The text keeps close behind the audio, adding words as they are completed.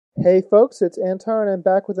Hey folks, it's Antar and I'm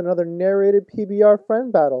back with another narrated PBR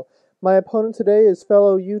friend battle. My opponent today is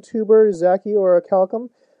fellow YouTuber ZakkiOrichalcum,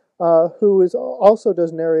 who also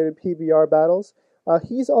does narrated PBR battles.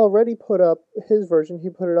 He's already put up his version.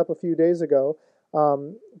 He put it up a few days ago.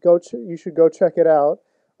 You should go check it out.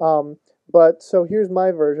 But so here's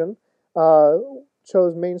my version. Uh,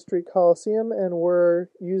 Chose Main Street Coliseum, and we're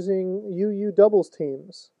using UU doubles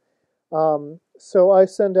teams. So I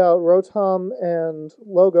send out Rotom and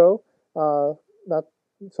Logo, not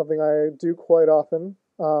something I do quite often.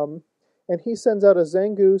 And he sends out a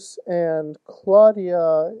Zangoose, and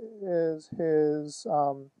Claudia is his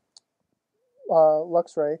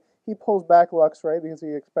Luxray. He pulls back Luxray because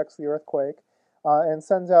he expects the Earthquake, and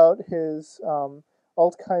sends out his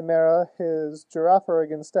Alt Chimera, his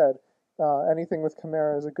Girafarig instead. Anything with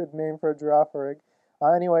Chimera is a good name for a Girafarig.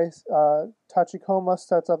 Anyways, Tachikoma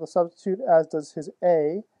sets up a substitute, as does his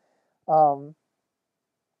A. Um,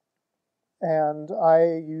 and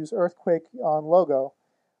I use Earthquake on Logo,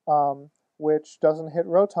 which doesn't hit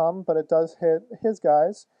Rotom, but it does hit his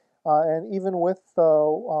guys. And even with the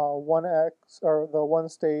 1x or the 1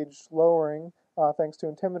 stage lowering, thanks to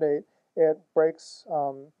Intimidate, it breaks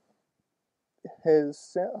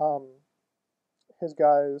his his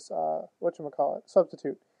guy's whatchamacallit,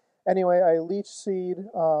 substitute. Anyway, I Leech Seed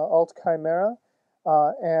Alt Chimera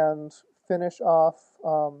and finish off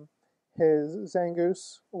his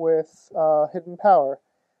Zangoose with Hidden Power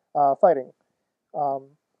fighting. Um,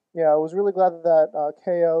 yeah, I was really glad that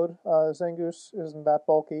KO'd. Zangoose isn't that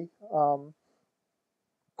bulky. I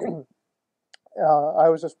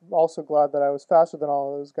was just also glad that I was faster than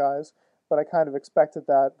all of those guys, but I kind of expected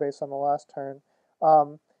that based on the last turn.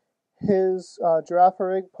 His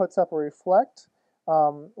Girafarig puts up a Reflect,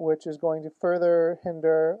 which is going to further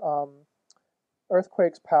hinder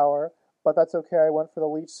Earthquake's power, but that's okay. I went for the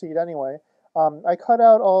Leech Seed anyway. I cut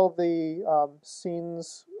out all the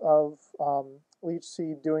scenes of Leech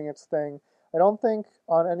Seed doing its thing. I don't think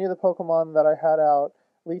on any of the Pokemon that I had out,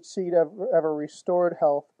 Leech Seed ever restored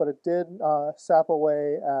health, but it did sap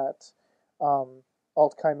away at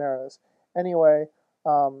Alt Chimeras. Anyway,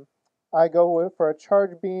 I go for a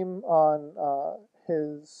Charge Beam on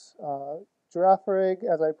his Girafarig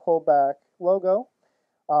as I pull back Logo,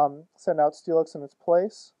 send out Steelix in its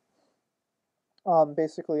place.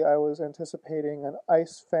 Basically, I was anticipating an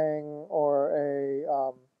Ice Fang or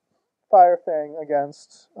a Fire Fang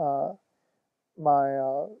against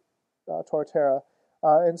my Torterra.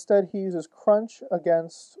 Instead, he uses Crunch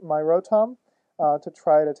against my Rotom to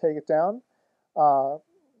try to take it down.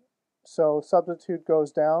 So Substitute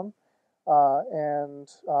goes down, and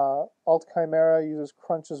Alt Chimera uses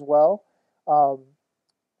Crunch as well.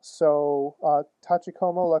 So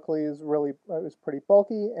Tachikoma, luckily, is pretty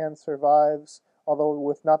bulky and survives, although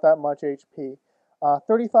with not that much HP.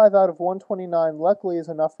 35 out of 129, luckily, is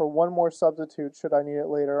enough for one more substitute should I need it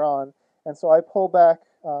later on. And so I pull back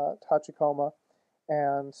Tachikoma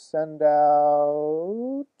and send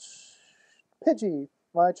out Pidgey,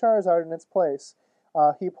 my Charizard, in its place.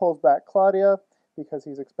 He pulls back Claudia because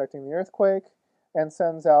he's expecting the Earthquake, and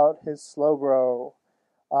sends out his Slowbro.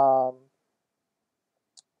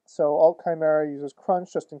 So Alt Chimera uses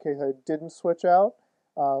Crunch just in case I didn't switch out.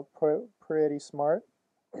 Pretty smart.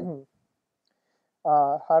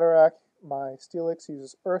 Haderach, my Steelix,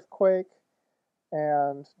 uses Earthquake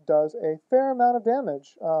and does a fair amount of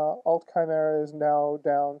damage. Alt Chimera is now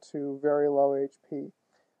down to very low HP.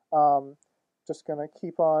 Just going to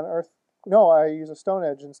keep on Earth. No, I use a Stone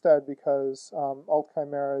Edge instead because Alt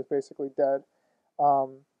Chimera is basically dead.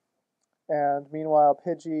 And meanwhile,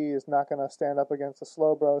 Pidgey is not going to stand up against a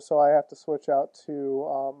Slowbro, so I have to switch out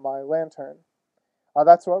to my Lantern.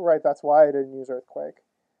 That's why I didn't use Earthquake.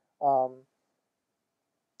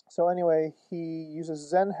 So anyway, he uses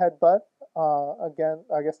Zen Headbutt, again,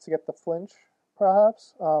 I guess to get the flinch,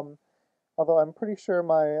 perhaps. Although I'm pretty sure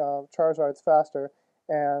my Charizard's faster.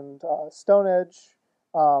 And Stone Edge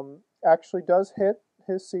actually does hit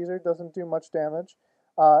his Caesar, doesn't do much damage.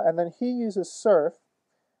 And then he uses Surf,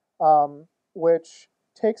 which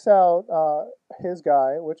takes out his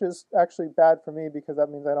guy, which is actually bad for me because that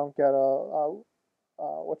means I don't get a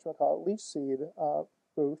Leech Seed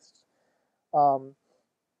boost.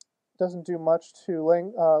 Doesn't do much to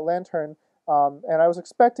Lantern, and I was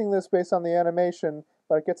expecting this based on the animation,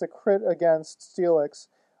 but it gets a crit against Steelix.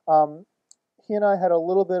 He and I had a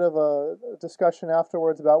little bit of a discussion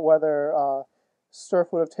afterwards about whether Surf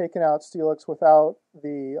would have taken out Steelix without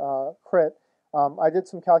the crit. I did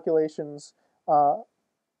some calculations.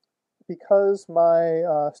 Because my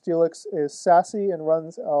Steelix is sassy and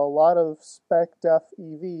runs a lot of spec def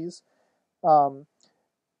EVs,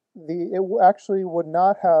 actually would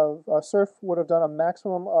not have, Surf would have done a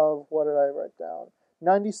maximum of, what did I write down?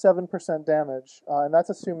 97% damage, and that's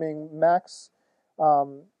assuming max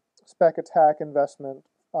um, spec attack investment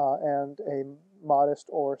and a modest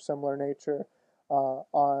or similar nature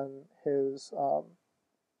on his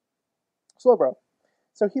Slowbro.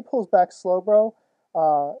 So he pulls back Slowbro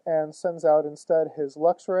and sends out instead his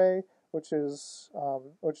Luxray, which isn't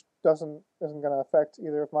going to affect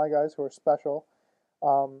either of my guys who are special.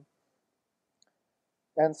 Um,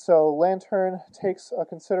 and so Lantern takes a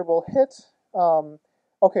considerable hit.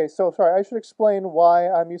 Okay, so sorry, I should explain why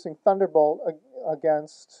I'm using Thunderbolt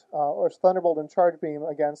against, or Thunderbolt and Charge Beam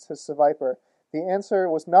against his Seviper. The answer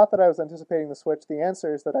was not that I was anticipating the switch. The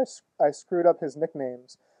answer is that I screwed up his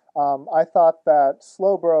nicknames. I thought that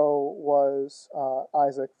Slowbro was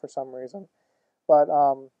Isaac for some reason, but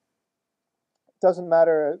doesn't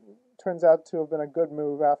matter. It turns out to have been a good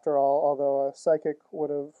move after all, although a Psychic would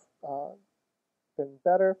have been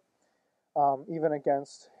better, even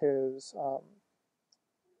against his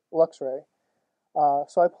Luxray.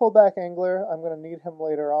 So I pull back Angler. I'm going to need him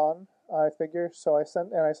later on, I figure. So I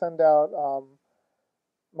send out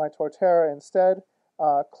my Torterra instead.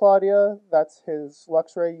 Claudia, that's his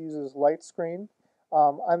Luxray, uses Light Screen.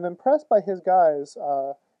 I'm impressed by his guys.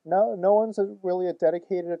 No one's really a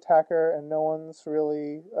dedicated attacker, and no one's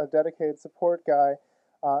really a dedicated support guy.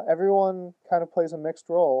 Everyone kind of plays a mixed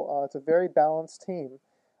role. It's a very balanced team.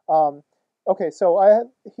 Okay,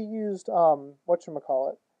 so he used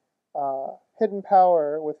whatchamacallit, Hidden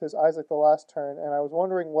Power with his Isaac the last turn, and I was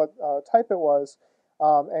wondering what type it was,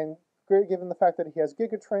 and given the fact that he has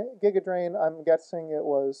Giga Drain, I'm guessing it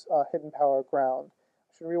was Hidden Power Ground.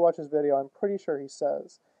 I should rewatch his video. I'm pretty sure he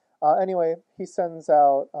says. Anyway, he sends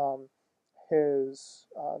out his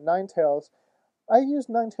Ninetales. I used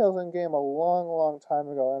Ninetales in game a long time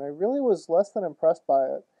ago, and I really was less than impressed by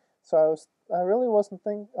it. So I really wasn't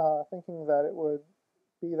thinking that it would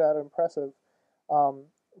be that impressive.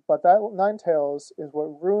 But that Ninetales is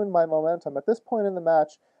what ruined my momentum. At this point in the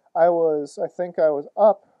match, I think I was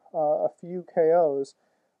up a few KOs,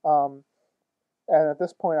 and at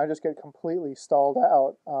this point I just get completely stalled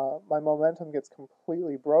out. My momentum gets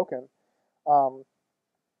completely broken.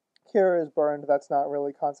 Kira is burned. That's not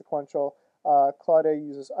really consequential. Claudia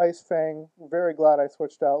uses Ice Fang. Very glad I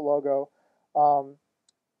switched out Logo.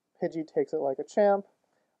 Pidgey takes it like a champ.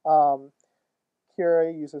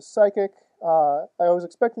 Kira uses Psychic. I was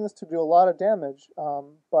expecting this to do a lot of damage,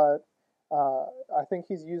 but I think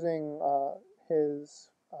he's using his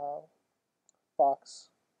Fox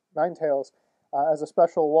Ninetales as a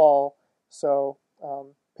special wall. So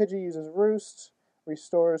Pidgey uses Roost,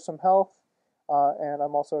 restores some health, and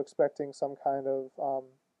I'm also expecting some kind of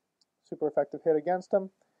super effective hit against him.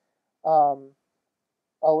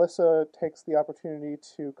 Alyssa takes the opportunity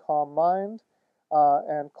to Calm Mind,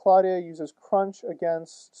 and Claudia uses Crunch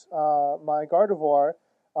against my Gardevoir,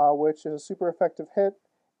 which is a super effective hit,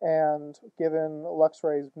 and given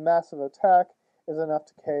Luxray's massive attack, is enough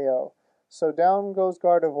to KO. So down goes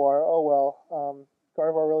Gardevoir. Oh well,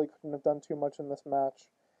 Gardevoir really couldn't have done too much in this match.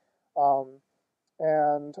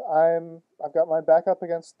 And I've got my back up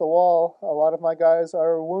against the wall. A lot of my guys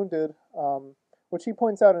are wounded, which he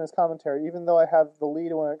points out in his commentary. Even though I have the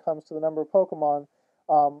lead when it comes to the number of Pokemon,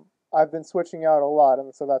 I've been switching out a lot,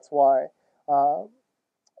 and so that's why.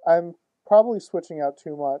 I'm probably switching out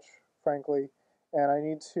too much, frankly, and I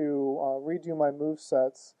need to redo my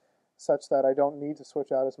movesets such that I don't need to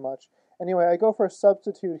switch out as much. Anyway, I go for a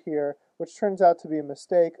substitute here, which turns out to be a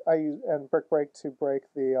mistake. I use Brick Break to break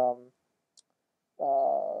the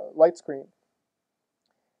Light Screen.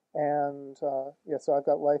 And yeah, so I've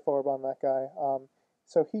got Life Orb on that guy.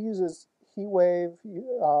 So he uses Heat Wave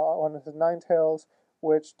on his Ninetales,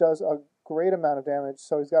 which does a great amount of damage.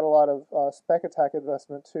 So he's got a lot of spec attack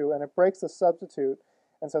investment too, and it breaks the substitute.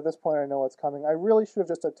 And so at this point, I know what's coming. I really should have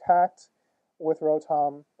just attacked with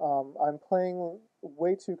Rotom. I'm playing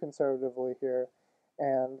way too conservatively here,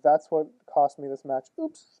 and that's what cost me this match.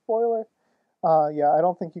 Oops, spoiler. Yeah, I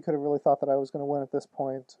don't think you could have really thought that I was going to win at this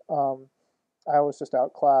point. I was just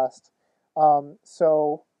outclassed.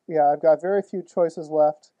 So yeah, I've got very few choices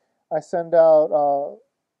left. I send out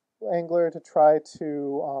Angler to try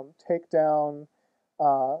to take down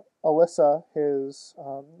Alyssa, his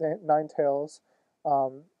Ninetales,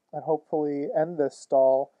 and hopefully end this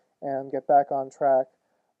stall and get back on track.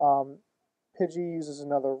 Pidgey uses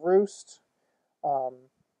another Roost.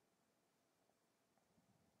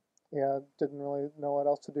 Yeah, didn't really know what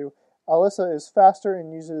else to do. Alyssa is faster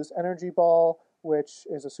and uses Energy Ball, which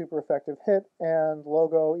is a super effective hit, and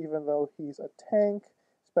Logo, even though he's a tank,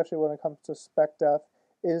 especially when it comes to Spec Death,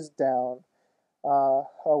 is down. Oh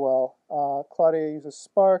well. Claudia uses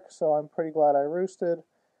Spark, so I'm pretty glad I roosted.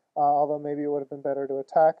 Although maybe it would have been better to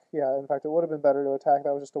attack. Yeah, in fact, it would have been better to attack.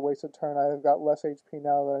 That was just a wasted turn. I've got less HP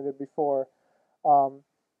now than I did before. Um,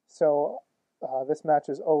 so this match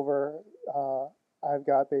is over. I've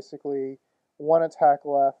got basically one attack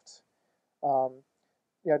left. Um,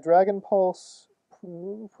 yeah, Dragon Pulse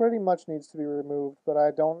pretty much needs to be removed, but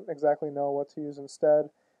I don't exactly know what to use instead.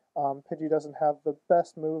 Pidgey doesn't have the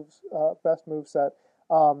best move set.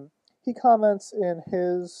 He comments in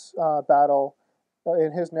his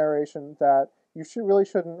in his narration, that you really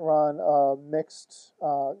shouldn't run a mixed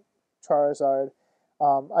Charizard.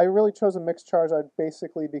 I really chose a mixed Charizard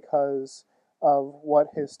basically because of what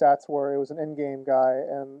his stats were. It was an in-game guy,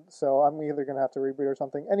 and so I'm either going to have to rebreed or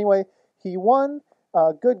something. Anyway, he won.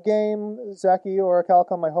 Good game,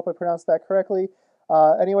 ZakkiOrichalcum. I hope I pronounced that correctly.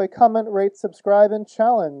 Anyway, comment, rate, subscribe, and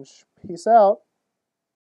challenge. Peace out.